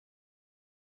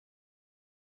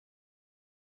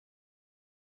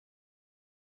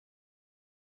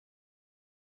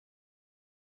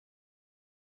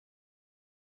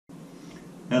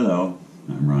Hello,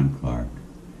 I'm Rawn Clark.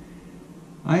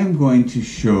 I am going to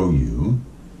show you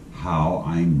how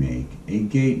I make a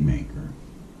gate maker.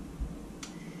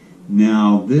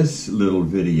 Now, this little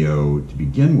video to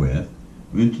begin with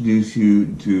will introduce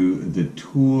you to the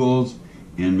tools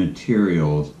and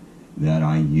materials that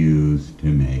I use to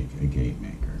make a gate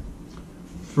maker.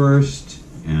 First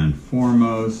and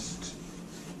foremost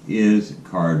is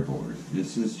cardboard.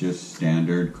 This is just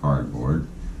standard cardboard.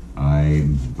 I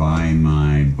buy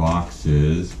my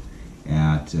boxes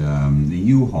at the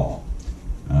U-Haul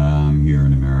here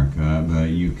in America, but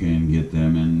you can get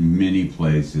them in many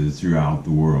places throughout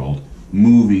the world.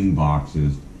 Moving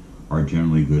boxes are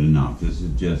generally good enough. This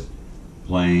is just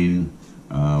plain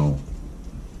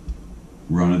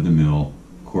run-of-the-mill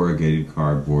corrugated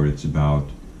cardboard. It's about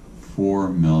 4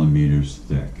 millimeters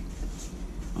thick.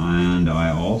 And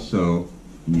I also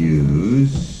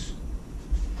use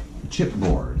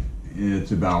chipboard.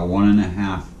 It's about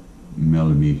 1.5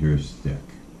 millimeters thick.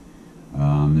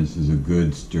 This is a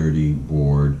good sturdy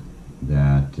board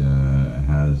that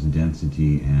has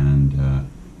density and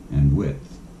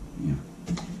width. Yeah.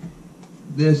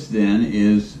 This then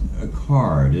is a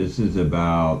card. This is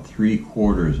about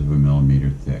 3/4 of a millimeter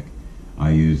thick.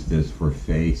 I use this for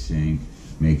facing,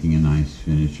 making a nice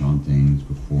finish on things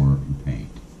before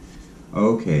paint.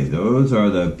 Okay, those are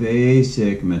the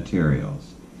basic materials.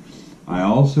 I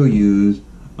also use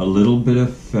a little bit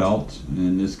of felt,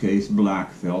 in this case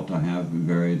black felt. I have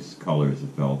various colors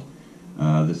of felt.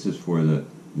 This is for the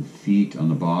feet on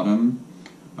the bottom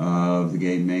of the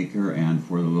gate maker and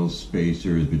for the little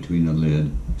spacers between the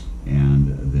lid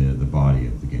and the body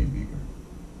of the gate maker.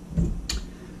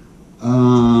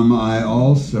 I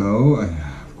also,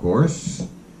 of course,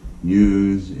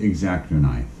 use X-Acto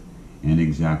knife and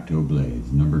X-Acto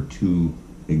blades, number 2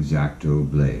 X-Acto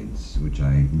blades, which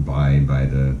I buy by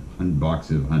the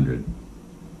box of 100.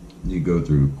 You go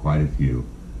through quite a few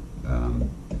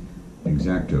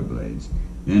X-Acto blades.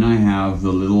 Then I have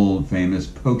the little famous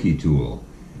pokey tool.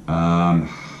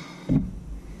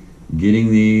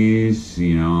 Getting these,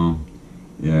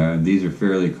 these are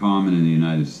fairly common in the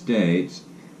United States.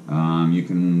 You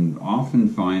can often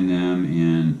find them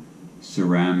in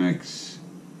ceramics,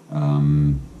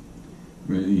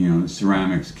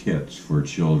 ceramics kits for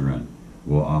children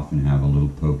will often have a little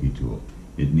pokey tool.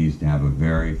 It needs to have a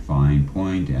very fine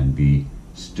point and be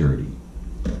sturdy.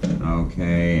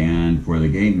 Okay, and for the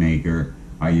gate maker,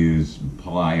 I use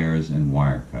pliers and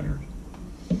wire cutters.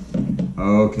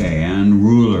 Okay, and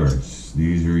rulers.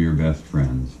 These are your best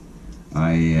friends.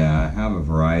 I have a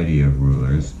variety of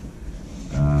rulers,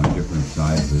 different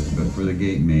sizes, but for the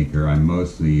gate maker, I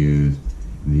mostly use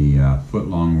the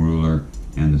foot-long ruler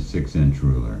and the 6-inch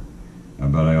ruler.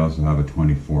 But I also have a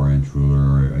 24-inch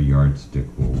ruler, or a yardstick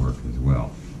will work as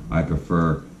well. I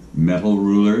prefer metal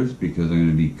rulers because I'm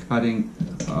going to be cutting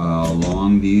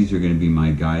along. These are going to be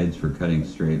my guides for cutting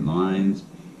straight lines,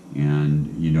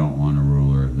 and you don't want a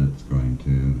ruler that's going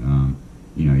to,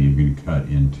 you're going to cut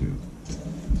into.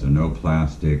 So no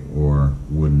plastic or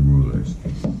wooden rulers.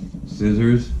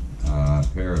 Scissors, a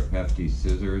pair of hefty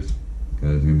scissors,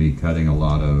 because I'm going to be cutting a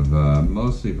lot of,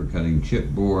 mostly for cutting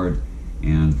chipboard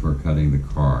and for cutting the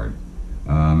card,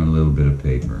 and a little bit of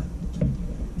paper.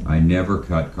 I never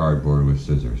cut cardboard with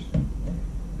scissors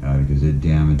because it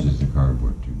damages the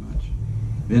cardboard too much.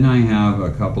 Then I have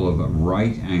a couple of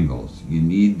right angles. You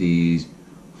need these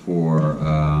for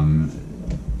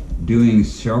doing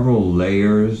several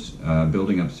layers,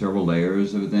 building up several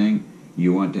layers of a thing.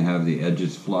 You want to have the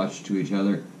edges flush to each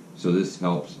other, so this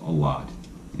helps a lot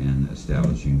in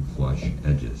establishing flush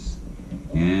edges.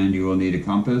 And you will need a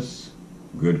compass.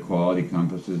 Good quality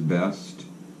compass is best.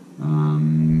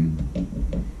 And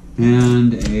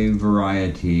a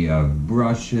variety of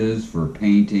brushes for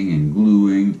painting and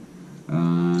gluing,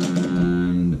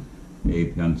 and a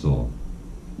pencil.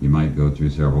 You might go through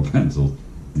several pencils.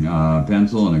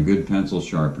 Pencil and a good pencil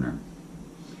sharpener.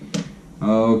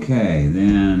 Okay,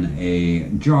 then a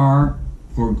jar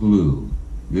for glue.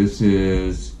 This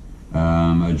is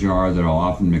a jar that I'll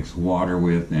often mix water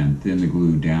with and thin the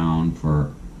glue down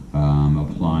for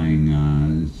applying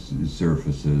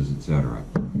surfaces, etc.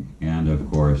 And of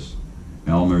course,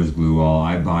 Elmer's glue all.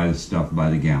 I buy the stuff by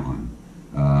the gallon.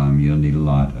 You'll need a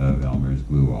lot of Elmer's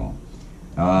glue all.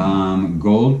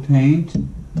 Gold paint,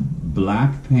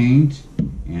 black paint,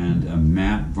 and a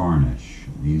matte varnish.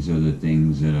 These are the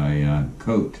things that I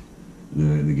coat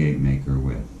the gate maker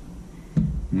with.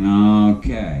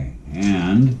 Okay,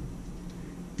 and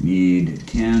need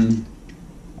 10,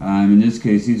 in this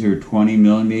case these are 20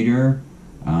 millimeter.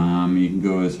 You can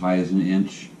go as high as 1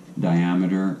 inch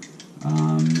diameter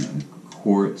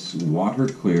quartz, water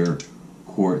clear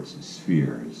quartz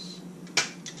spheres.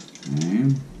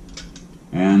 Okay.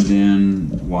 And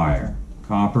then wire.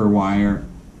 Copper wire,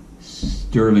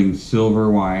 sterling silver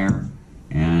wire,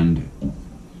 and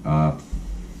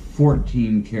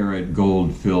 14 karat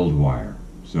gold filled wire.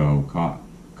 So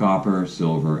copper,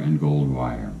 silver, and gold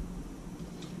wire.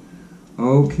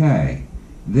 Okay,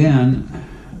 then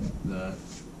the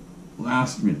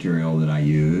last material that I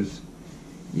use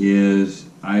is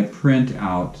I print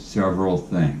out several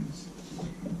things.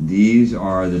 These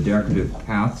are the decorative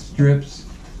path strips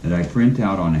that I print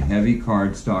out on a heavy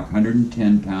cardstock,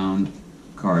 110-pound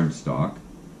cardstock.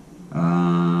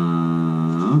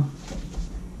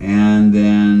 And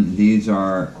then these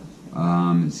are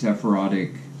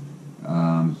sephirotic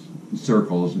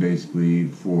circles, basically,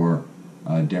 for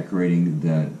decorating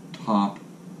the top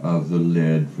of the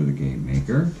lid for the game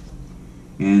maker.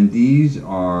 And these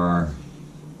are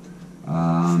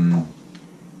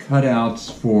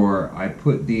cutouts for, I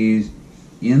put these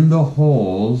in the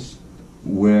holes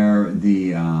where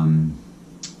the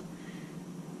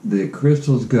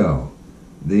crystals go.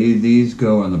 These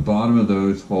go on the bottom of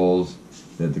those holes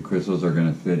that the crystals are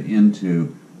going to fit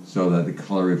into, so that the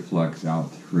color reflects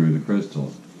out through the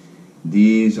crystals.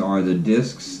 These are the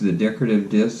discs, the decorative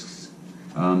discs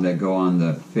that go on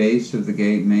the face of the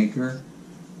gate maker,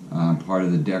 part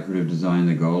of the decorative design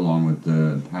that go along with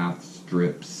the path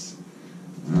strips.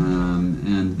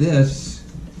 And this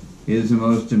is the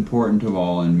most important of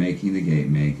all in making the gate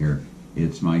maker.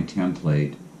 It's my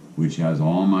template, which has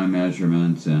all my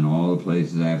measurements and all the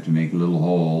places I have to make little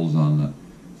holes on the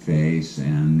face,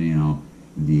 and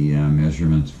the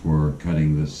measurements for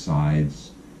cutting the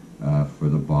sides for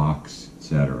the box,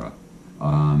 etc.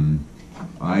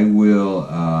 I will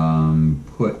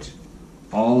put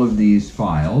all of these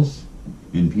files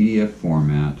in PDF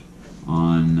format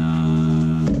on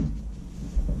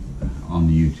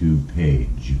the YouTube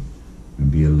page.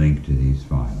 There'll be a link to these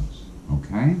files.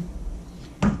 Okay?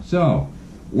 So,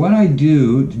 what I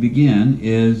do to begin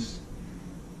is,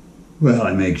 well,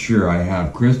 I make sure I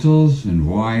have crystals and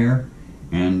wire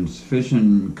and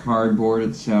sufficient cardboard,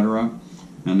 etc.,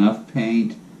 enough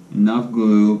paint, enough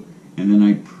glue, and then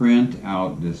I print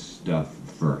out this stuff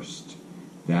first.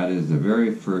 That is the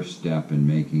very first step in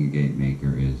making a gate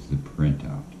maker, is the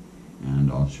printout.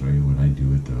 And I'll show you what I do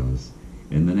with those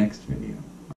in the next video.